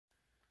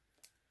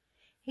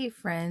Hey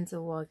friends,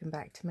 welcome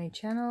back to my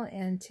channel,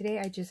 and today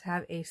I just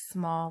have a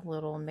small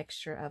little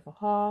mixture of a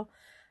haul.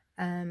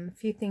 A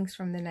few things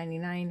from the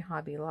 99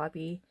 Hobby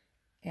Lobby,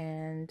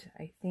 and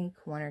I think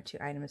one or two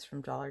items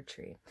from Dollar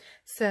Tree.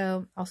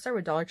 So I'll start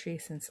with Dollar Tree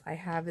since I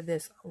have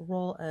this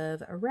roll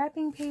of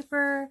wrapping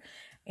paper,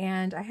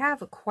 and I have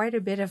quite a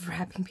bit of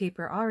wrapping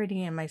paper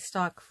already in my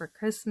stock for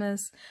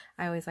Christmas.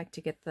 I always like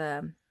to get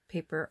the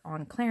paper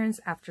on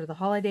clearance after the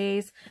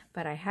holidays,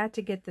 but I had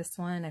to get this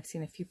one. I've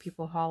seen a few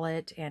people haul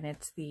it, and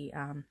it's the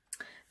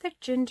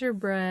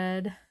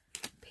gingerbread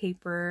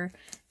paper.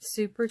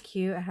 Super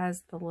cute. It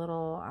has the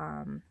little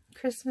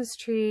Christmas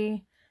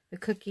tree, the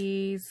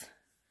cookies,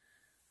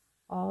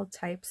 all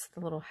types,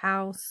 the little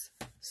house.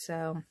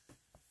 So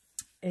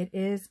it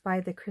is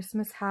by the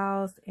Christmas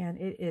house, and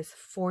it is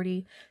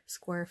 40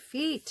 square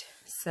feet.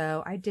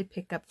 So I did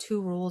pick up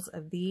 2 rolls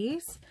of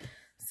these.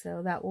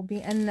 So that will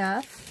be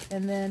enough.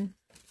 And then,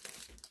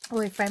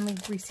 I finally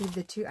received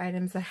the 2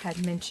 items I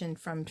had mentioned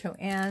from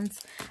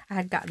Joann's. I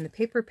had gotten the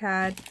paper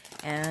pad,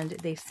 and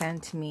they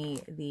sent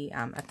me the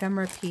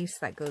ephemera piece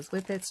that goes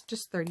with it. It's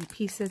just 30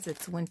 pieces.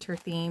 It's winter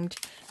themed,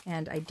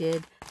 and I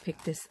did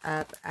pick this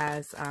up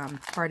as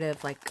part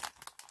of like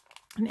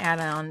an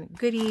add-on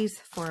goodies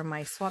for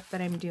my swap that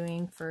I'm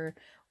doing for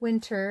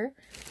winter.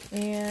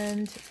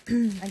 And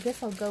I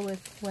guess I'll go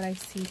with what I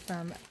see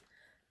from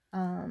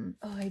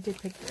oh, I did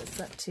pick this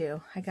up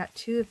too. I got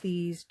 2 of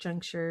these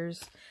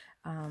junctures.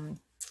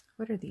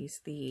 What are these?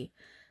 The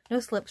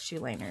no slip shoe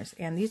liners,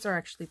 and these are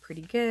actually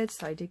pretty good,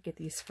 so I did get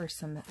these for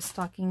some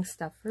stocking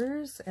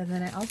stuffers. And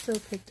then I also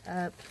picked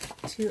up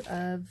 2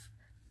 of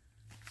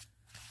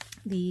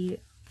the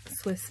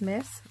Swiss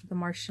Miss, the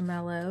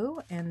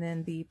marshmallow, and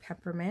then the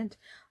peppermint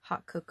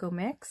hot cocoa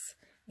mix.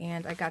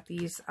 And I got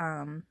these,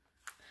 I'm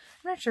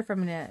not sure if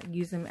I'm going to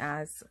use them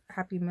as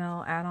Happy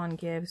Meal add-on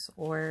gifts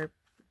or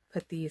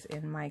put these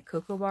in my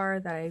cocoa bar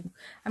that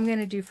I'm going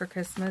to do for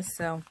Christmas,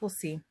 so we'll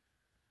see.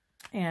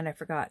 And I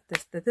forgot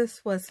that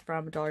this was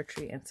from Dollar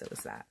Tree, and so was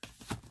that.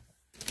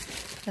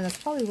 And that's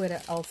probably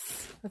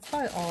that's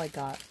probably all I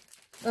got.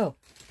 Oh,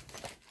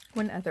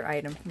 one other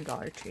item from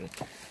Dollar Tree.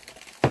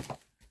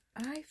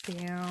 I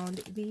found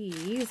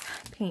these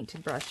paint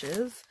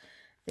brushes.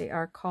 They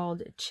are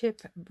called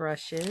chip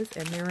brushes,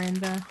 and they're in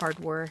the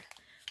hardware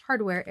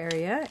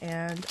area,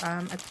 and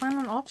I plan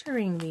on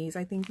altering these.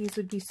 I think these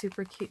would be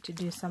super cute to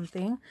do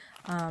something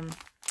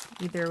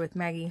either with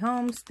Maggie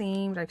Holmes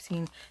themed. I've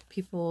seen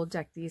people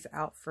deck these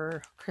out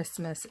for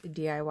Christmas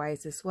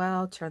DIYs as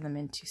well, turn them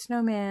into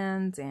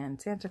snowmans and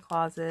Santa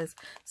Clauses.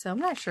 So I'm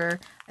not sure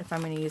if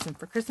I'm going to use them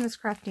for Christmas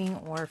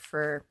crafting or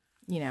for,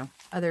 you know,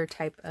 other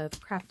type of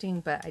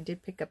crafting, but I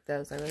did pick up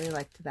those. I really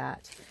liked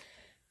that.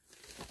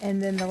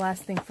 And then the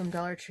last thing from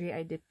Dollar Tree,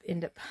 I did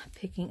end up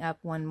picking up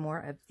one more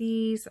of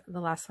these.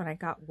 The last one I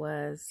got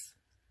was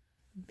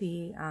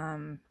the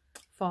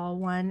fall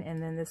one,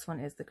 and then this one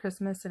is the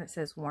Christmas, and it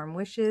says Warm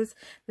Wishes.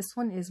 This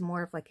one is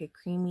more of like a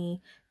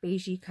creamy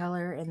beigey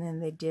color, and then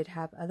they did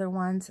have other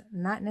ones,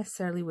 not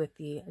necessarily with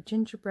the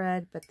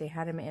gingerbread, but they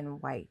had them in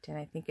white, and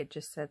I think it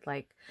just said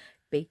like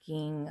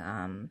baking,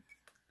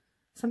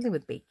 something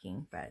with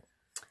baking, but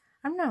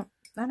I don't know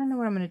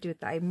what I'm going to do with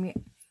that. I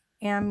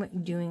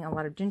am doing a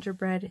lot of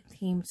gingerbread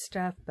themed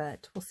stuff,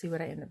 but we'll see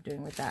what I end up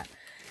doing with that.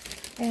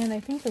 And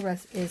I think the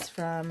rest is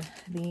from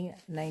the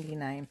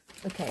 99.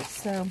 Okay,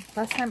 so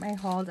last time I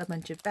hauled a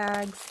bunch of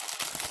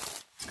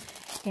bags,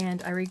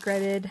 and I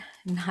regretted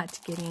not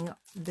getting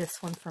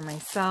this one for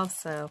myself,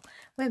 so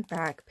went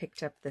back,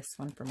 picked up this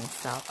one for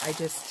myself. I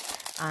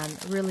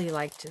just really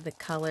liked the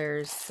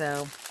colors,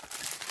 so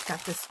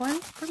got this one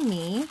for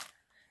me.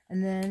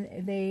 And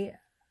then they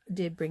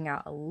did bring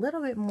out a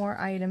little bit more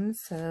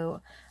items,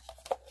 so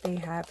they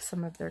have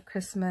some of their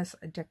Christmas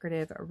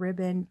decorative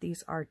ribbon.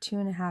 These are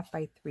 2.5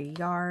 by 3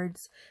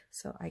 yards.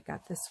 So I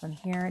got this one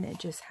here, and it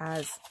just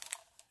has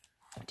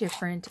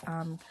different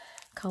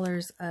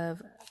colors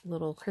of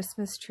little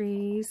Christmas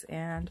trees.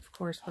 And of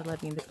course, we're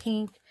loving the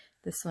pink.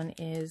 This one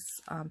is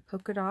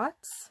polka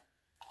dots.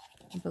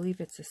 I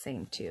believe it's the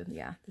same too.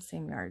 Yeah, the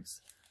same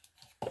yards.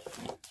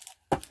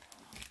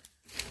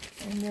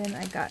 And then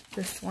I got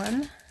this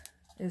one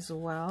as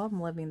well.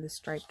 I'm loving the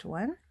striped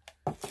one.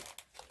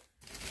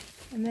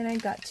 And then I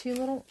got 2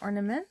 little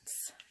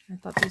ornaments. I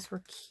thought these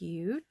were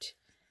cute.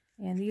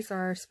 And these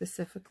are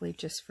specifically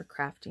just for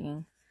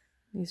crafting.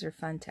 These are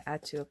fun to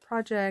add to a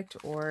project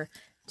or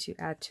to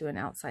add to an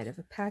outside of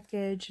a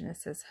package. And it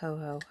says ho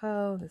ho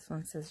ho. This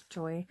one says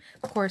joy.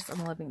 Of course,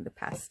 I'm loving the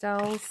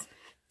pastels.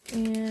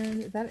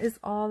 And that is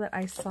all that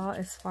I saw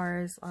as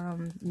far as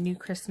new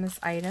Christmas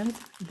items.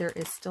 There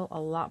is still a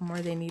lot more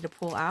they need to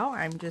pull out.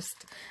 I'm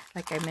just,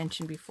 like I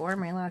mentioned before in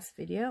my last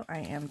video,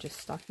 I am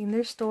just stocking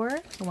their store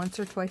once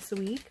or twice a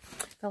week.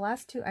 The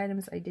last 2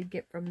 items I did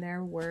get from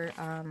there were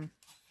a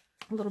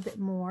little bit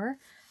more.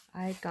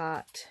 I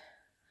got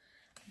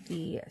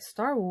the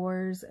Star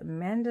Wars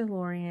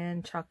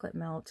Mandalorian chocolate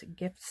melt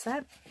gift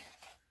set.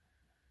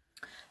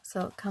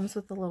 So it comes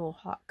with a little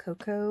hot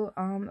cocoa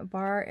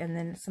bar and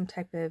then some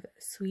type of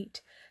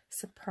sweet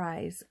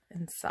surprise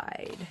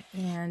inside.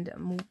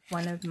 And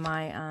one of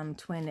my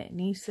twin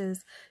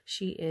nieces,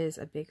 she is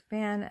a big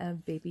fan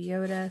of Baby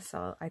Yoda,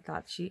 so I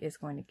thought she is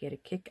going to get a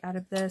kick out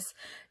of this.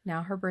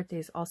 Now her birthday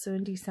is also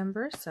in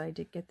December, so I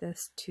did get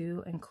this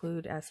to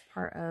include as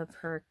part of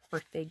her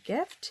birthday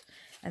gift.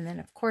 And then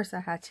of course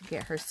I had to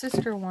get her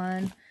sister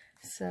one,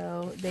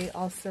 so they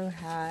also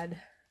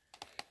had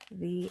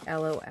the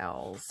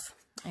LOLs.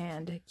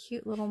 And a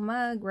cute little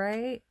mug,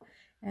 right?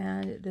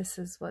 And this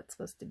is what's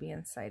supposed to be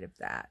inside of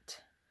that.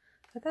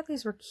 I thought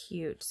these were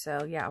cute.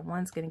 So yeah,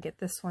 one's going to get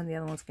this one. The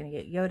other one's going to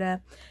get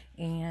Yoda.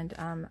 And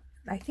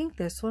I think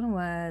this one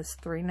was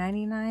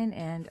 $3.99.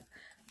 And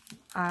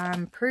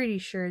I'm pretty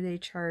sure they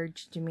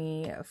charged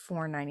me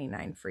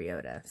 $4.99 for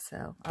Yoda.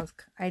 So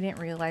I didn't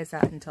realize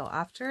that until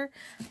after.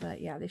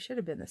 But yeah, they should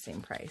have been the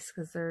same price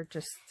because they're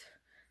just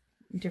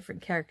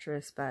different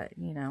characters. But,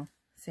 you know,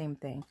 same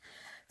thing.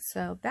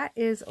 So that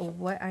is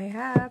what I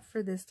have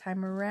for this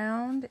time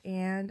around,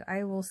 and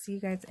I will see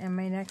you guys in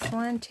my next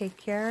one. Take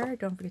care.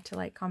 Don't forget to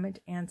like, comment,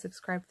 and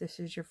subscribe if this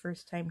is your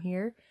first time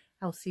here.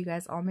 I'll see you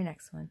guys all in my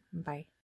next one. Bye.